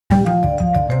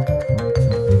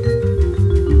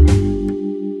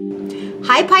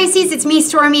Hi Pisces, it's me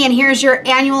Stormie, and here's your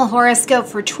annual horoscope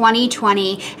for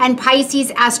 2020. And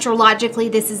Pisces, astrologically,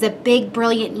 this is a big,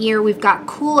 brilliant year. We've got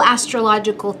cool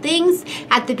astrological things.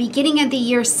 At the beginning of the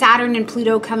year, Saturn and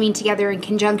Pluto coming together in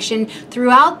conjunction.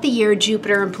 Throughout the year,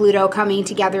 Jupiter and Pluto coming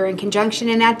together in conjunction.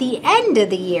 And at the end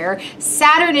of the year,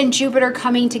 Saturn and Jupiter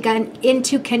coming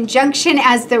into conjunction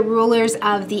as the rulers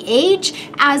of the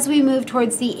age as we move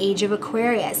towards the age of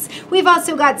Aquarius. We've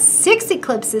also got 6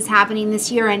 eclipses happening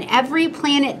this year, and every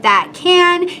planet that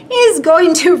can is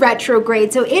going to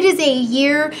retrograde. So it is a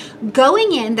year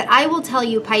going in that I will tell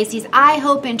you, Pisces, I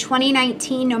hope in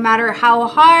 2019, no matter how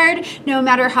hard, no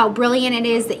matter how brilliant it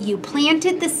is, that you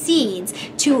planted the seeds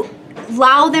to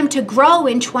allow them to grow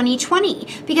in 2020.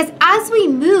 Because as we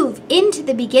move into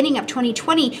the beginning of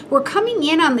 2020, we're coming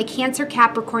in on the Cancer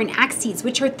Capricorn axes,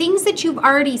 which are things that you've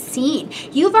already seen.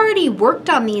 You've already worked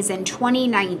on these in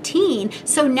 2019.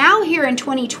 So now here in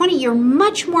 2020, you're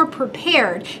much more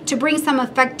prepared to bring some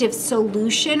effective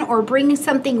solution or bring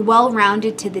something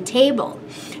well-rounded to the table.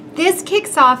 This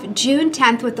kicks off June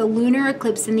 10th with a lunar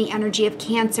eclipse in the energy of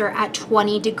Cancer at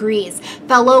 20 degrees.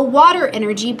 Fellow water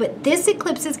energy, but this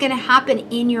eclipse is going to happen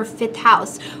in your 5th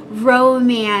house.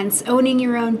 Romance, owning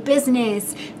your own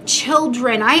business,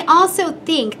 children. I also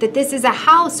think that this is a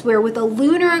house where with a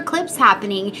lunar eclipse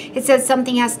happening, it says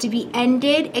something has to be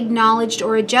ended, acknowledged,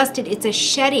 or adjusted. It's a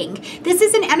shedding. This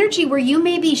is an energy where you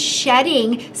may be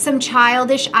shedding some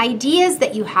childish ideas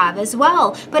that you have as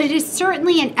well, but it is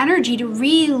certainly an energy to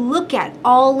look at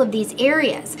all of these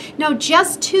areas. Now,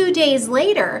 just 2 days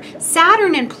later,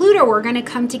 Saturn and Pluto are going to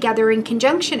come together in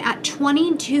conjunction at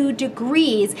 22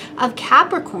 degrees of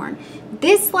Capricorn.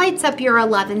 This lights up your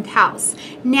 11th house.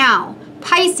 Now,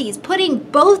 Pisces, putting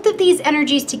both of these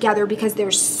energies together because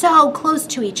they're so close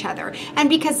to each other, and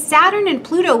because Saturn and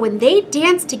Pluto, when they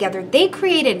dance together, they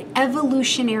create an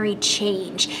evolutionary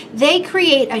change. They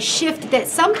create a shift that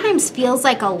sometimes feels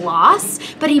like a loss,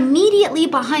 but immediately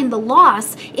behind the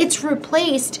loss, it's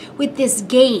replaced with this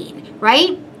gain,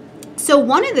 right? So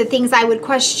one of the things I would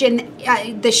question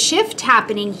the shift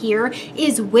happening here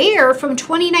is where from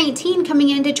 2019 coming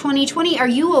into 2020, are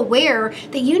you aware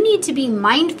that you need to be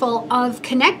mindful of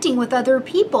connecting with other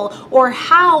people, or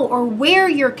how or where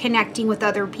you're connecting with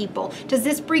other people? Does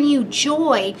this bring you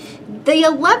joy? The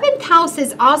 11th house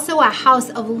is also a house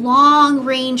of long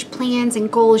range plans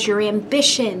and goals, your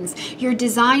ambitions, your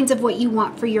designs of what you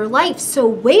want for your life. So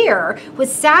where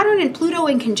with Saturn and Pluto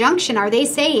in conjunction are they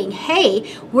saying,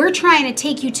 hey, we're trying to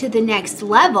take you to the next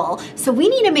level, so we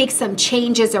need to make some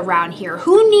changes around here.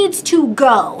 Who needs to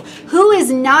go? Who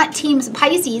is not Team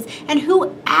Pisces, and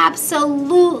who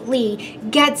absolutely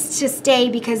gets to stay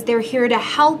because they're here to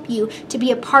help you to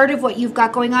be a part of what you've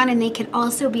got going on, and they can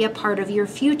also be a part of your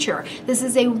future. This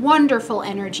is a wonderful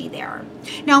energy there.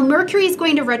 Now, Mercury is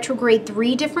going to retrograde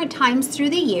 3 different times through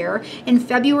the year in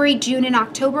February, June, and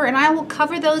October, and I will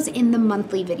cover those in the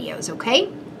monthly videos, okay?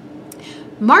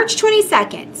 March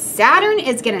 22nd, Saturn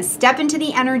is going to step into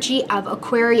the energy of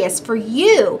Aquarius. For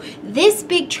you, this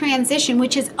big transition,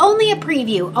 which is only a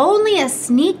preview, only a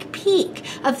sneak peek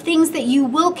of things that you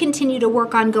will continue to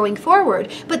work on going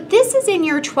forward, but this is in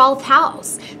your 12th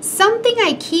house. Something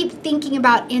I keep thinking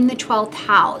about in the 12th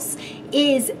house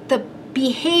is the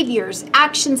behaviors,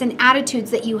 actions, and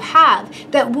attitudes that you have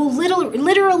that will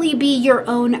literally be your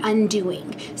own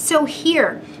undoing. So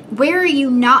here, where are you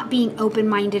not being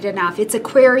open-minded enough? It's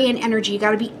Aquarian energy. You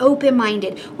got to be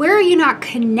open-minded. Where are you not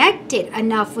connected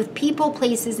enough with people,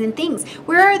 places, and things?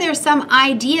 Where are there some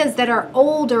ideas that are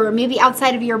old or maybe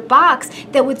outside of your box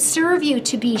that would serve you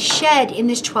to be shed in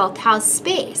this 12th house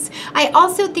space? I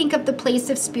also think of the place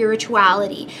of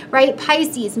spirituality, right?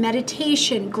 Pisces,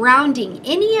 meditation, grounding,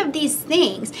 any of these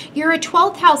things. You're a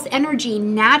 12th house energy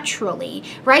naturally,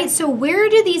 right? So where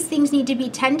do these things need to be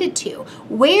tended to?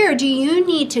 Where do you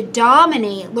need to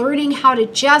dominate, learning how to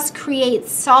just create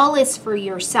solace for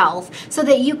yourself so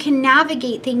that you can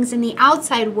navigate things in the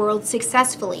outside world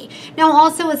successfully? Now,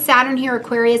 also with Saturn here,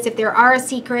 Aquarius, if there are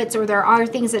secrets or there are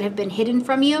things that have been hidden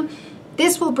from you,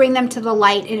 this will bring them to the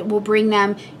light, and it will bring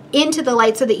them into the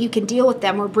light so that you can deal with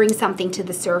them or bring something to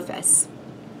the surface.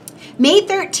 May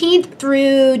 13th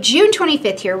through June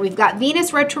 25th here, we've got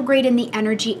Venus retrograde in the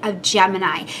energy of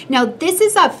Gemini. Now, this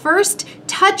is a first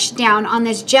touchdown on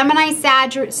this Gemini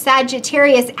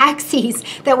Sagittarius axis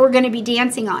that we're going to be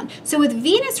dancing on. So with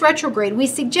Venus retrograde, we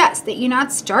suggest that you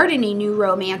not start any new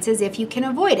romances if you can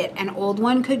avoid it. An old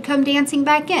one could come dancing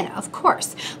back in, of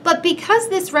course. But because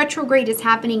this retrograde is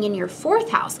happening in your 4th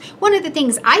house, one of the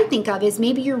things I think of is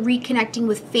maybe you're reconnecting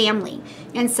with family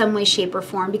in some way, shape, or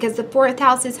form, because the 4th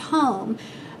house is home.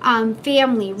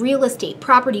 family, real estate,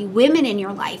 property, women in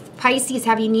your life. Pisces,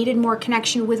 have you needed more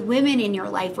connection with women in your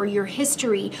life or your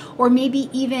history, or maybe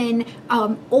even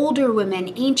older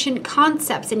women, ancient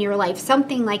concepts in your life,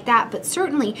 something like that. But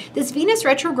certainly this Venus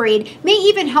retrograde may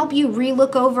even help you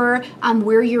relook over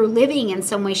where you're living in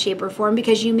some way, shape, or form,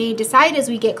 because you may decide as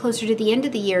we get closer to the end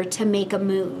of the year to make a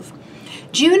move.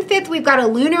 June 5th, we've got a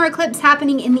lunar eclipse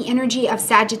happening in the energy of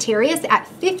Sagittarius at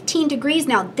 15 degrees.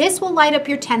 Now, this will light up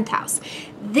your 10th house.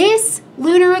 This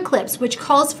lunar eclipse, which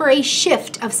calls for a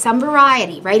shift of some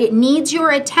variety, right? It needs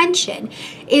your attention,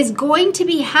 is going to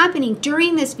be happening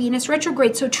during this Venus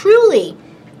retrograde. So truly,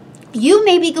 you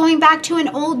may be going back to an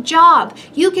old job.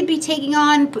 You could be taking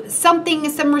on something,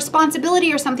 some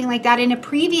responsibility or something like that in a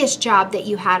previous job that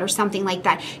you had or something like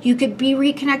that. You could be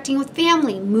reconnecting with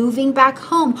family, moving back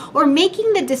home, or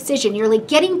making the decision. You're like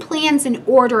getting plans in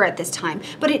order at this time.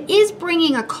 But it is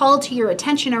bringing a call to your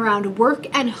attention around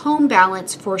work and home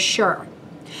balance for sure.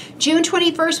 June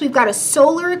 21st, we've got a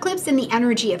solar eclipse in the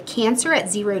energy of Cancer at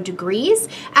 0 degrees.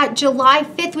 At July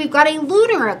 5th, we've got a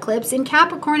lunar eclipse in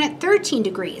Capricorn at 13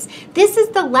 degrees. This is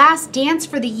the last dance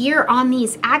for the year on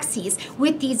these axes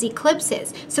with these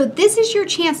eclipses. So this is your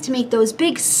chance to make those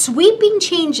big sweeping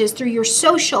changes through your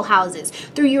social houses,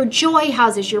 through your joy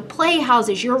houses, your play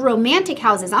houses, your romantic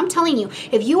houses. I'm telling you,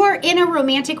 if you are in a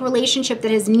romantic relationship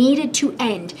that has needed to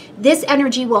end, this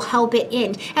energy will help it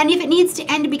end. And if it needs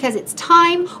to end because it's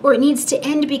time, or it needs to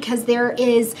end because there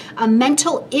is a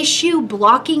mental issue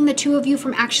blocking the two of you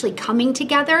from actually coming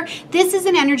together, this is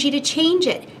an energy to change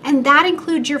it. And that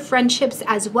includes your friendships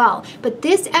as well. But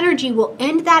this energy will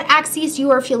end that axis. You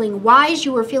are feeling wise,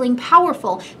 you are feeling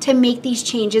powerful to make these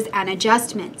changes and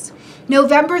adjustments.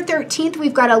 November 13th,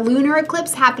 we've got a lunar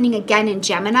eclipse happening again in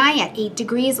Gemini at 8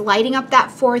 degrees, lighting up that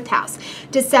 4th house.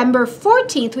 December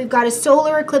 14th, we've got a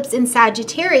solar eclipse in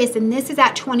Sagittarius, and this is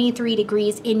at 23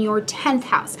 degrees in your 10th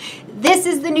house. This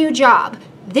is the new job.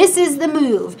 This is the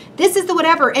move. This is the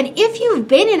whatever. And if you've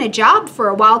been in a job for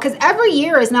a while, because every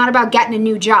year is not about getting a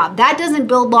new job. That doesn't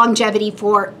build longevity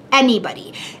for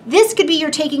anybody. This could be you're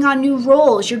taking on new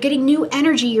roles. You're getting new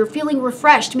energy. You're feeling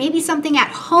refreshed. Maybe something at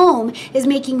home is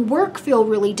making work feel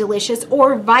really delicious,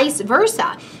 or vice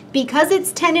versa. Because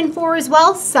it's 10 and 4 as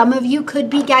well, some of you could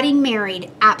be getting married.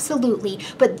 Absolutely.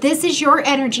 But this is your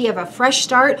energy of a fresh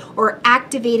start or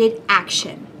activated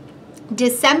action.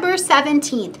 December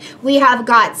 17th, we have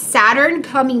got Saturn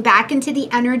coming back into the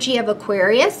energy of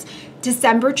Aquarius.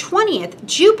 December 20th,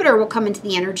 Jupiter will come into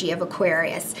the energy of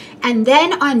Aquarius. And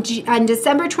then on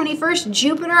December 21st,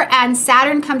 Jupiter and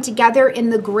Saturn come together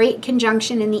in the great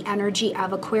conjunction in the energy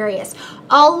of Aquarius.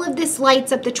 All of this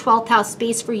lights up the 12th house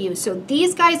space for you. So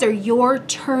these guys are your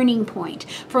turning point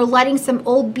for letting some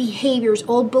old behaviors,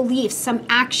 old beliefs, some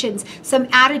actions, some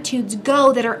attitudes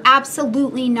go that are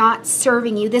absolutely not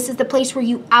serving you. This is the place where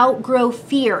you outgrow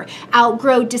fear,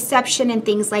 outgrow deception, and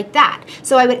things like that.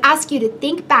 So I would ask you to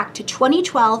think back to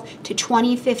 2012 to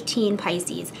 2015,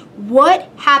 Pisces. What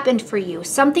happened for you?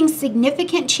 Something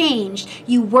significant changed.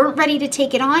 You weren't ready to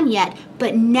take it on yet,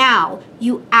 but now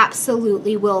you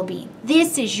absolutely will be.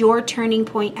 This is your turning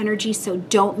point energy, so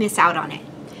don't miss out on it.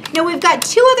 Now we've got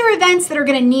two other events that are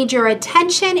going to need your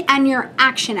attention and your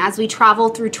action as we travel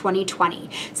through 2020.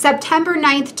 September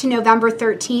 9th to November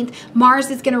 13th, Mars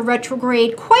is going to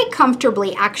retrograde quite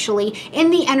comfortably actually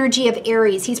in the energy of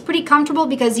Aries. He's pretty comfortable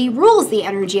because he rules the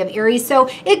energy of Aries, so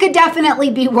it could definitely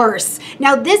be worse.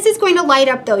 Now this is going to light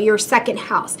up though your 2nd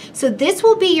house. So this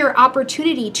will be your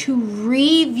opportunity to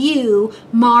review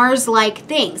Mars-like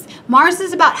things. Mars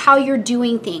is about how you're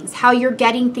doing things, how you're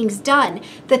getting things done,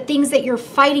 the things that you're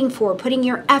fighting for, putting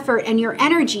your effort and your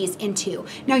energies into.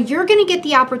 Now you're going to get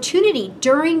the opportunity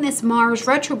during this Mars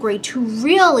retrograde to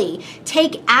really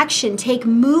take action, take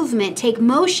movement, take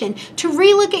motion, to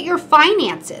relook at your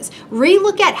finances,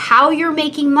 relook at how you're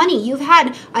making money. You've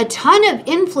had a ton of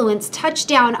influence touch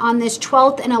down on this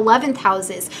 12th and 11th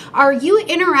houses. Are you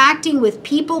interacting with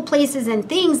people, places, and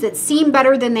things that seem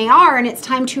better than they are, and it's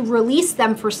time to release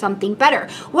them for something better?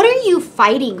 What are you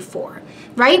fighting for?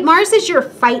 Right? Mars is your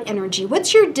fight energy.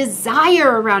 What's your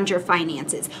desire around your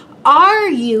finances? Are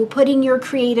you putting your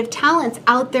creative talents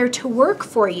out there to work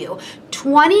for you?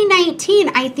 2019,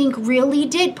 I think, really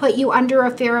did put you under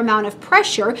a fair amount of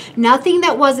pressure. Nothing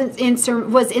that was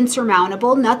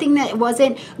insurmountable, nothing that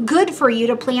wasn't good for you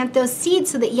to plant those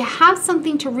seeds so that you have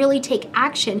something to really take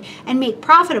action and make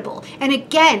profitable. And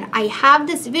again, I have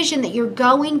this vision that you're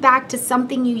going back to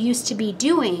something you used to be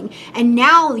doing, and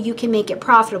now you can make it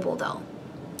profitable though.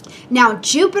 Now,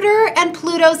 Jupiter and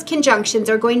Pluto's conjunctions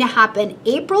are going to happen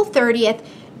April 30th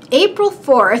April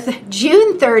 4th,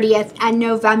 June 30th, and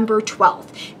November 12th.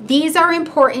 These are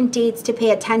important dates to pay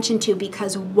attention to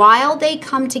because while they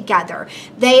come together,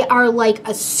 they are like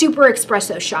a super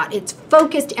espresso shot. It's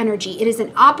focused energy. It is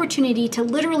an opportunity to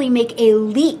literally make a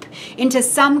leap into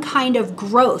some kind of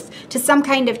growth, to some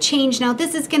kind of change. Now,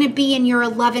 this is going to be in your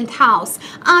 11th house.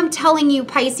 I'm telling you,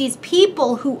 Pisces,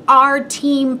 people who are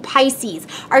team Pisces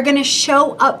are going to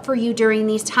show up for you during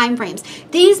these time frames.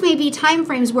 These may be time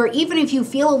frames where even if you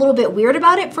feel a little bit weird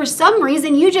about it, for some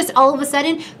reason, you just all of a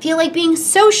sudden feel like being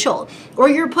social, or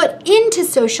you're put into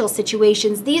social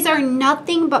situations. These are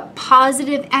nothing but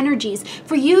positive energies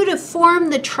for you to form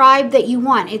the tribe that you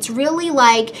want. It's really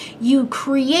like you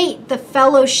create the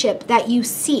fellowship that you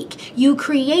seek. You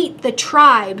create the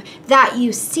tribe that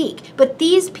you seek. But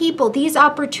these people, these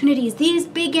opportunities, these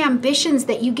big ambitions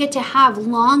that you get to have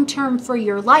long-term for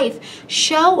your life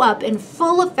show up in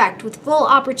full effect with full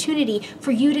opportunity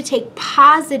for you to take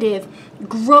positive,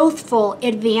 growthful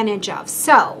advantage of.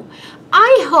 So,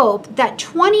 I hope that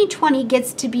 2020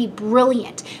 gets to be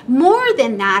brilliant. More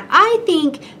than that, I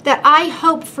think that I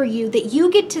hope for you that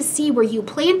you get to see where you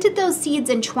planted those seeds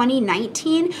in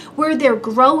 2019, where they're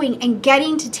growing and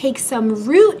getting to take some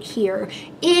root here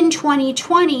in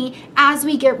 2020 as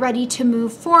we get ready to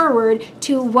move forward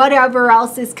to whatever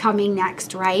else is coming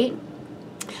next, right?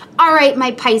 All right,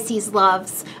 my Pisces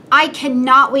loves, I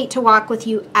cannot wait to walk with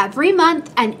you every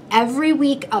month and every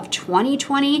week of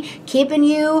 2020, keeping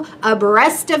you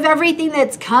abreast of everything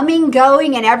that's coming,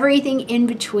 going, and everything in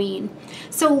between.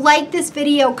 So like this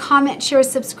video, comment, share,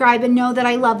 subscribe, and know that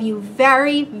I love you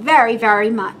very, very, very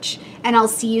much. And I'll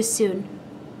see you soon.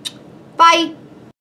 Bye.